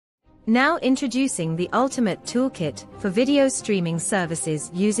Now introducing the ultimate toolkit for video streaming services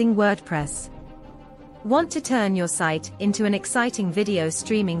using WordPress. Want to turn your site into an exciting video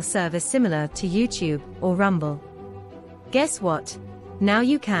streaming service similar to YouTube or Rumble? Guess what? Now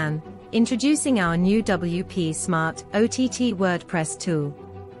you can. Introducing our new WP Smart OTT WordPress tool.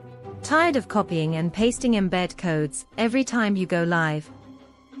 Tired of copying and pasting embed codes every time you go live?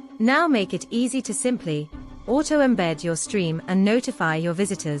 Now make it easy to simply auto-embed your stream and notify your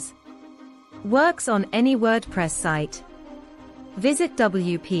visitors. Works on any WordPress site. Visit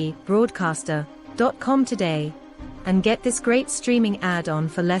WPBroadcaster.com today and get this great streaming add-on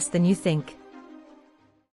for less than you think.